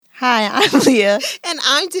Hi, I'm Leah. And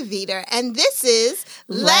I'm Davita, and this is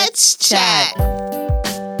Let's Chat.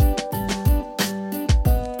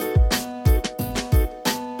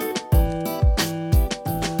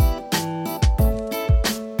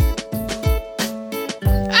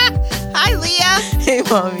 Hi, Leah. Hey,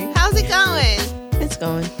 Mommy. How's it going? It's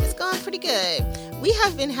going. It's going pretty good. We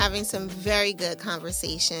have been having some very good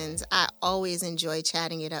conversations. I always enjoy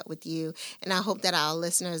chatting it up with you, and I hope that our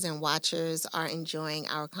listeners and watchers are enjoying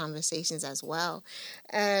our conversations as well.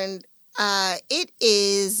 And it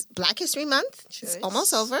is Black History Month. It's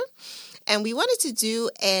almost over, and we wanted to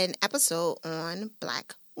do an episode on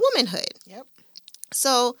Black womanhood. Yep.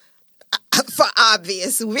 So, for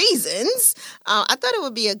obvious reasons, I thought it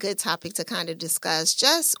would be a good topic to kind of discuss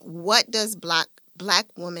just what does Black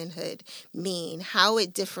womanhood mean, how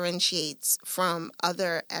it differentiates from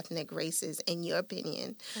other ethnic races, in your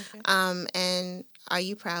opinion. Okay. And are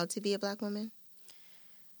you proud to be a Black woman?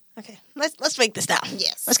 Okay, let's break this down.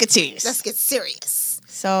 Yes. Let's get serious. Let's get serious.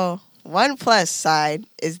 So, one plus side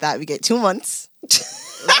is that we get 2 months.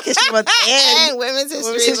 Black History Month and Women's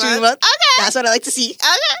History Month. Month. Okay. That's what I like to see.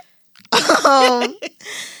 Okay.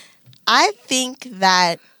 I think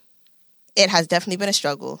that it has definitely been a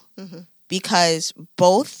struggle because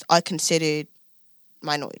both are considered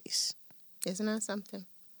minorities. Isn't that something?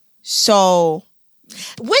 So,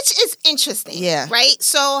 which is interesting, yeah. Right?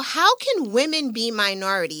 So how can women be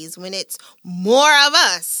minorities when it's more of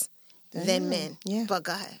us than men? Yeah. But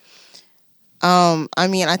go ahead. I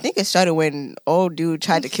mean, I think it started when old dude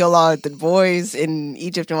tried to kill all the boys in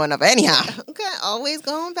Egypt and whatnot. But anyhow. Okay, always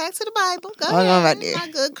going back to the Bible. Go ahead. Going back there. My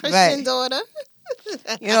good Christian daughter.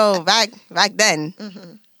 You know, back then,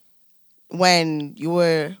 when you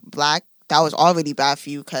were Black, that was already bad for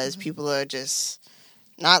you because people are just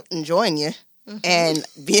not enjoying you. And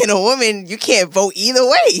being a woman, you can't vote either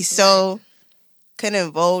way. So,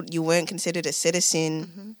 couldn't vote. You weren't considered a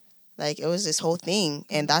citizen. Like, it was this whole thing.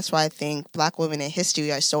 And that's why I think Black women in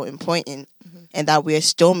history are so important. And that we're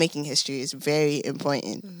still making history is very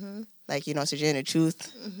important. Like, you know, Sojourner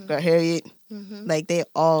Truth, Girl Harriet. Like, they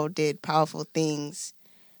all did powerful things.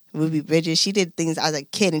 Ruby Bridges, she did things as a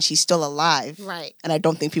kid and she's still alive. Right. And I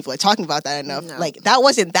don't think people are talking about that enough. No. Like, that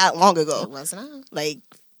wasn't that long ago. It wasn't. Like,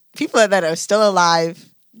 people that are still alive,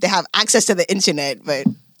 they have access to the internet. But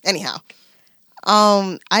anyhow,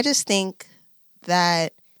 I just think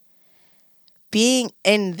that being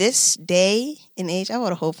in this day and age, I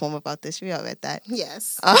wrote a whole poem about this. We all read that.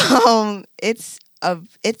 Yes.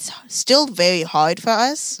 It's still very hard for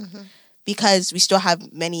us because we still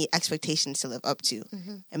have many expectations to live up to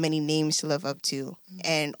and many names to live up to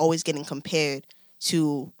and always getting compared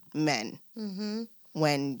to men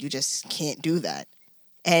when you just can't do that.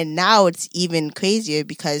 And now it's even crazier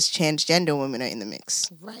because transgender women are in the mix.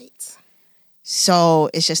 Right.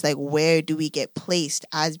 So it's just like, where do we get placed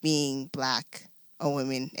as being Black or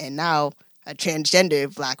women? And now a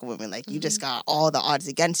transgender Black woman, like you just got all the odds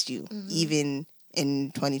against you, even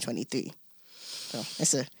in 2023. So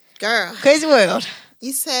it's a crazy world.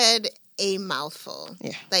 You said a mouthful.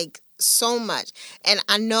 Yeah. Like so much. And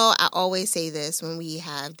I know I always say this when we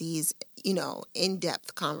have these, you know,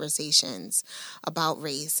 in-depth conversations about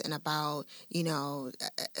race and about, you know,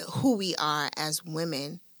 who we are as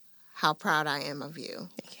women. How proud I am of you.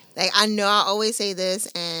 Thank you. Like, I know I always say this,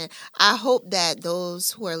 and I hope that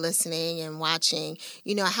those who are listening and watching,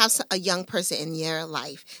 you know, have a young person in your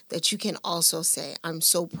life that you can also say, I'm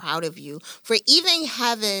so proud of you for even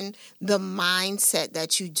having the mindset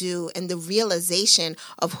that you do and the realization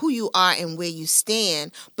of who you are and where you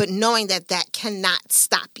stand, but knowing that that cannot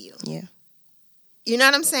stop you. Yeah. You know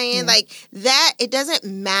what I'm saying? Yeah. Like, that, it doesn't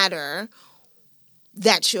matter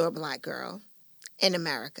that you're a Black girl in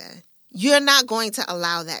America. You're not going to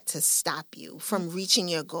allow that to stop you from reaching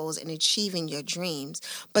your goals and achieving your dreams.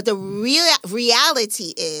 But the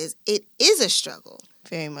reality is, it is a struggle.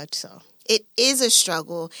 Very much so. It is a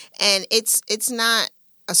struggle, and it's not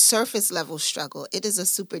a surface level struggle. It is a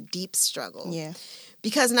super deep struggle. Yeah.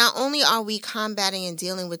 Because not only are we combating and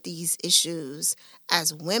dealing with these issues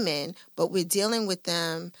as women, but we're dealing with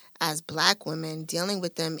them as Black women, dealing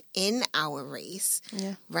with them in our race,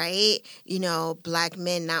 right? You know, Black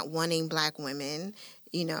men not wanting Black women.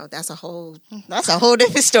 You know, that's a whole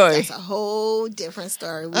different story. That's a whole different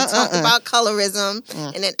story. We talked about colorism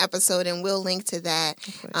in an episode, and we'll link to that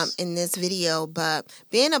in this video. But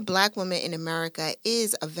being a Black woman in America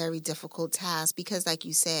is a very difficult task because, like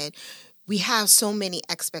you said, we have so many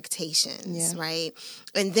expectations, right?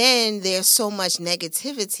 And then there's so much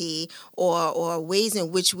negativity or ways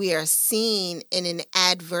in which we are seen in an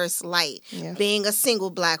adverse light. Yeah. Being a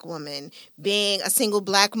single Black woman, being a single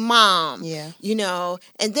Black mom, you know.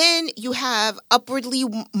 And then you have upwardly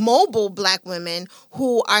mobile Black women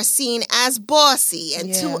who are seen as bossy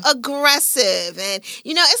and too aggressive. And,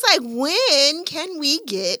 you know, it's like, when can we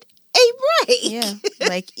get a break? Yeah.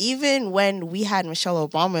 Like, even when we had Michelle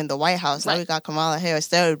Obama in the White House, now we got Kamala Harris,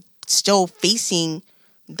 they're still facing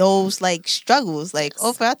those, like, struggles. Like,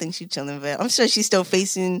 I think she's chilling, but I'm sure she's still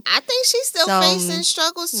facing... I think she's still facing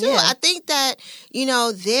struggles, too. I think that, you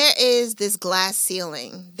know, there is this glass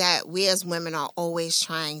ceiling that we as women are always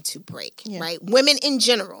trying to break, right? Women in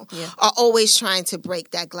general are always trying to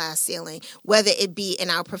break that glass ceiling, whether it be in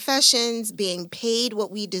our professions, being paid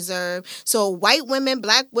what we deserve. So white women,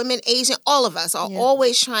 Black women, Asian, all of us are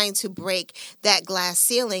always trying to break that glass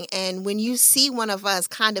ceiling. And when you see one of us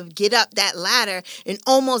kind of get up that ladder and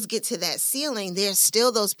almost get to that ceiling, there's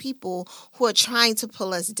still those people who are trying to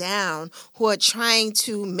pull us down, who are trying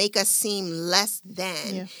to make us seem less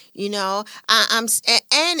than, you know.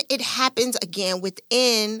 And it happens again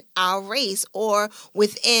within our race or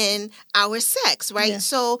within our sex, right?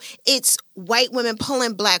 So it's white women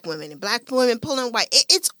pulling Black women and Black women pulling white.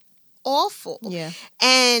 It's awful. Yeah.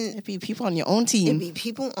 And it'd be people on your own team. It'd be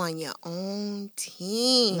people on your own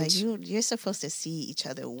team. Like, you're supposed to see each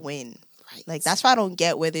other win. Right. Like, that's why I don't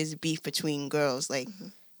get where there's beef between girls. Like,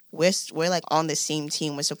 we're like on the same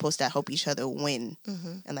team. We're supposed to help each other win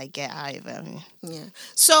and like get high of it. Yeah.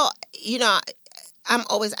 So, you know, I'm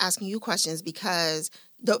always asking you questions because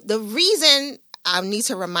the reason I need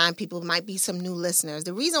to remind people, might be some new listeners,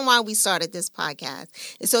 the reason why we started this podcast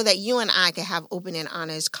is so that you and I can have open and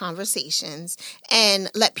honest conversations and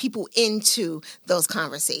let people into those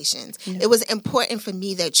conversations. It was important for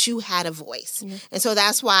me that you had a voice. And so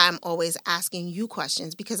that's why I'm always asking you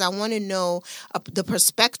questions, because I want to know the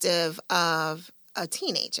perspective of a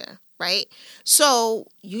teenager. Right? So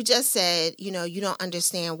you just said, you know, you don't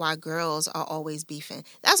understand why girls are always beefing.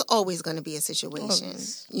 That's always going to be a situation,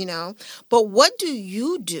 you know. But what do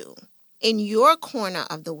you do in your corner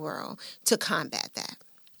of the world to combat that?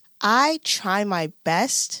 I try my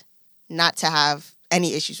best not to have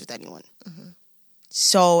any issues with anyone.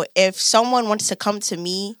 So if someone wants to come to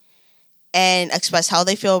me and express how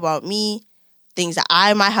they feel about me, things that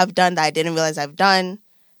I might have done that I didn't realize I've done,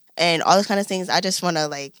 and all those kind of things, I just want to,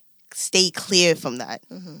 like, stay clear from that,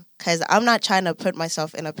 because I'm not trying to put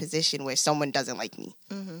myself in a position where someone doesn't like me.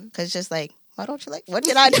 Because it's just like, why don't you like? What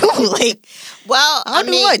did I do? Like, well, I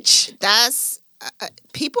mean, much. That's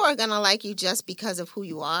people are gonna like you just because of who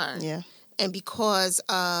you are, and because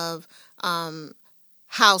of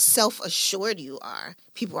how self-assured you are.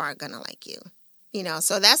 People aren't gonna like you. You know,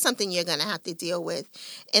 so that's something you're going to have to deal with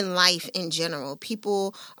in life in general.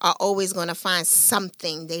 People are always going to find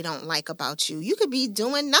something they don't like about you. You could be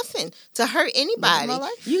doing nothing to hurt anybody.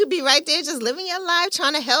 You could be right there just living your life,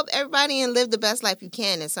 trying to help everybody and live the best life you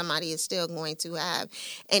can, and somebody is still going to have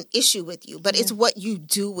an issue with you. But it's what you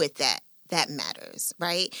do with that matters,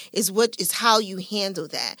 right? It's how you handle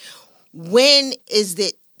that. When is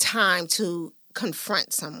it time to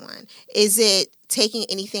confront someone? Is it taking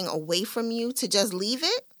anything away from you to just leave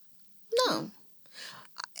it? No.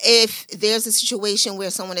 If there's a situation where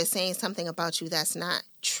someone is saying something about you that's not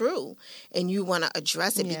true and you want to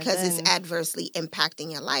address it because it's adversely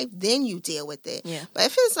impacting your life, then you deal with it. But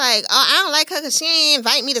if it's like, oh, I don't like her because she ain't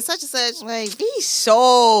invite me to such and such. Like, be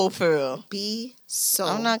so for real. Be so.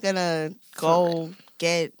 I'm not going to go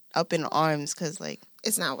get up in arms because, like,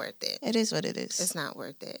 it's not worth it. It is what it is. It's not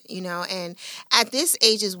worth it, you know. And at this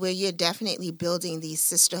age is where you're definitely building these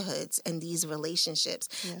sisterhoods and these relationships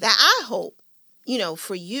that I hope, you know,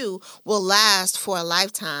 for you will last for a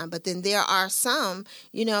lifetime. But then there are some,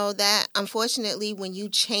 you know, that unfortunately when you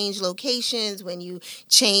change locations, when you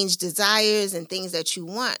change desires and things that you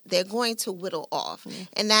want, they're going to whittle off.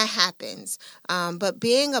 And that happens. But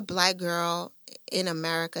being a Black girl in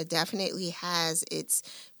America definitely has its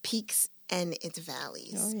peaks and its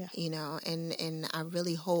valleys, you know, and I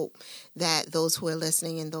really hope that those who are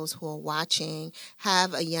listening and those who are watching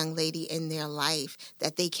have a young lady in their life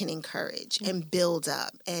that they can encourage and build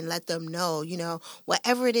up and let them know, you know,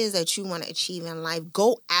 whatever it is that you want to achieve in life,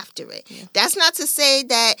 go after it. That's not to say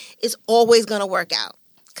that it's always going to work out,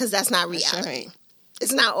 because that's not reality. Right.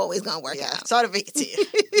 It's not always going to work out. It's all to make it to you.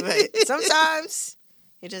 But sometimes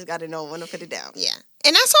you just got to know when to put it down. Yeah.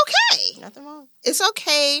 And that's okay. Nothing wrong. It's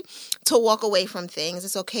okay to walk away from things.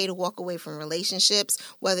 It's okay to walk away from relationships,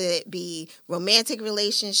 whether it be romantic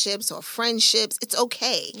relationships or friendships. It's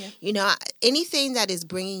okay. Yeah. You know, anything that is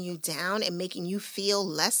bringing you down and making you feel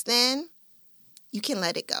less than, you can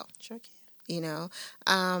let it go. Sure can. You know?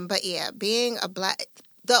 But yeah, being a Black...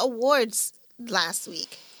 The awards last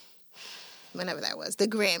week, whenever that was, the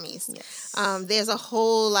Grammys. Yes. There's a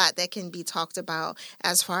whole lot that can be talked about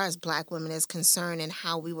as far as Black women is concerned and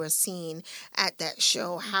how we were seen at that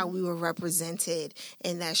show, how we were represented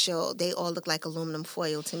in that show. They all look like aluminum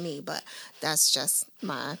foil to me, but that's just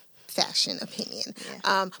my fashion opinion.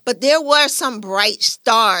 Yeah. But there were some bright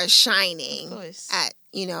stars shining at,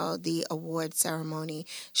 you know, the award ceremony,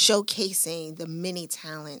 showcasing the many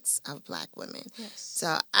talents of Black women. Yes.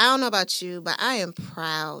 So I don't know about you, but I am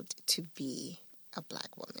proud to be a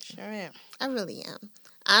Black woman. Sure am. I really am.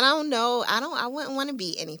 I don't know. I wouldn't want to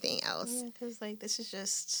be anything else. Yeah, because, like, this is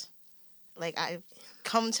just, like, I've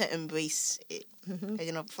come to embrace it. Mm-hmm.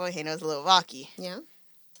 You know, beforehand it was a little rocky. Yeah.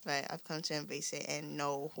 But I've come to embrace it and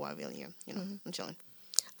know who I really am. You know, I'm chilling.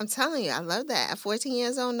 I'm telling you, I love that. At 14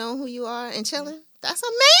 years old, knowing who you are and chilling, that's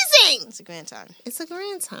amazing. It's a grand time. It's a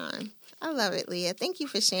grand time. I love it, Leah. Thank you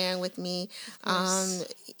for sharing with me.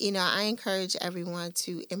 You know, I encourage everyone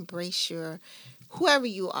to embrace whoever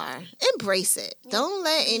you are. Embrace it. Yeah. Don't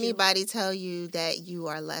let anybody tell you that you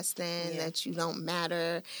are less than, that you don't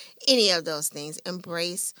matter, any of those things.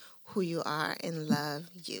 Embrace who you are and love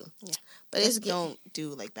you. Yeah. But just don't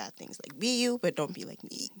do like bad things. Like, be you, but don't be like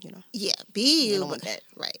me, you know? Yeah, be you. But, that.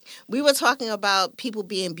 Right. We were talking about people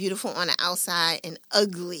being beautiful on the outside and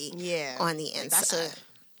ugly on the inside.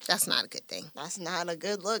 That's not a good thing. That's not a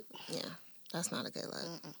good look. Yeah, that's not a good look.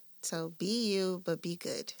 Mm-mm. So be you, but be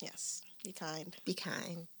good. Yes. Be kind. Be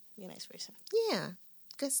kind. Be a nice person. Yeah.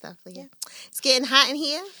 Good stuff, Leah. Yeah. It's getting hot in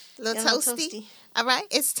here. A little toasty. All right.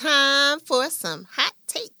 It's time for some hot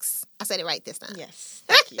takes. I said it right this time. Yes.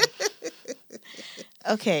 Thank you.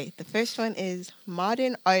 Okay. The first one is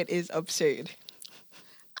modern art is absurd.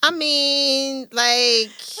 I mean,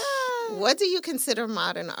 like, what do you consider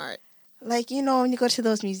modern art? Like, you know, when you go to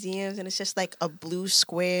those museums and it's just like a blue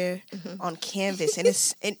square on canvas and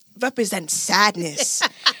it represents sadness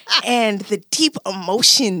and the deep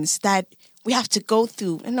emotions that we have to go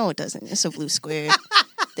through. And no, it doesn't. It's a blue square.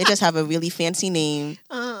 They just have a really fancy name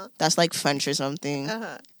that's like French or something.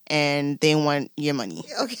 And they want your money.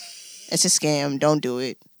 Okay. It's a scam. Don't do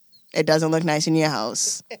it. It doesn't look nice in your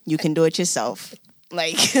house. You can do it yourself.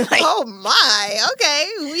 Like oh my, okay.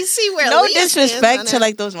 We see where no disrespect to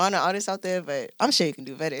like those modern artists out there, but I'm sure you can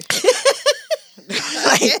do better.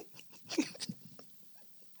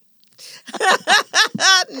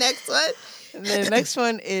 Next one. The next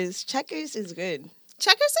one is Checkers is good.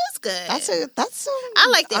 Checkers is good. That's I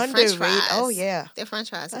like their French fries. Oh yeah, their French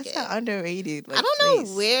fries. That's an underrated. Like, I don't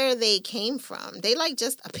know where they came from. They like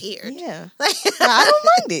just appeared. Yeah, I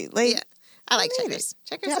don't mind it. Like. Yeah. I like Checkers.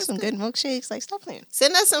 Checkers have some good milkshakes. Like, stop playing.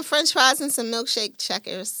 Send us some French fries and some milkshake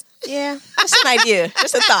Checkers. Yeah, just an idea.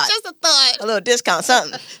 Just a thought. Just a thought. A little discount,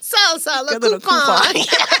 something. A little coupon.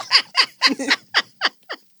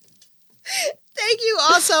 Thank you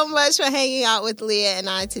all so much for hanging out with Leah and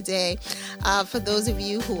I today. For those of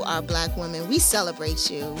you who are Black women, we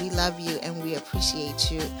celebrate you. We love you and we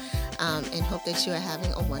appreciate you. And hope that you are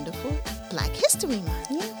having a wonderful Black History Month.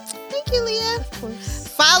 Yeah. Thank you, Leah. Of course.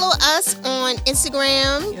 Follow us on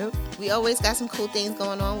Instagram. Yep. We always got some cool things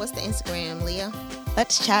going on. What's the Instagram, Leah?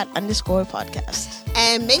 Let's Chat _podcast.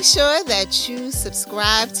 And make sure that you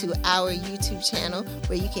subscribe to our YouTube channel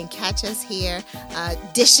where you can catch us here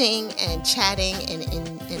dishing and chatting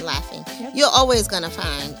and laughing. Yep. You're always going to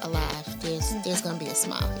find a laugh. There's going to be a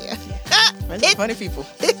smile here. We're some funny people.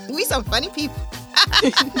 We some funny people.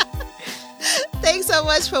 Thanks so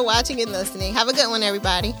much for watching and listening. Have a good one,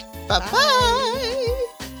 everybody. Bye-bye.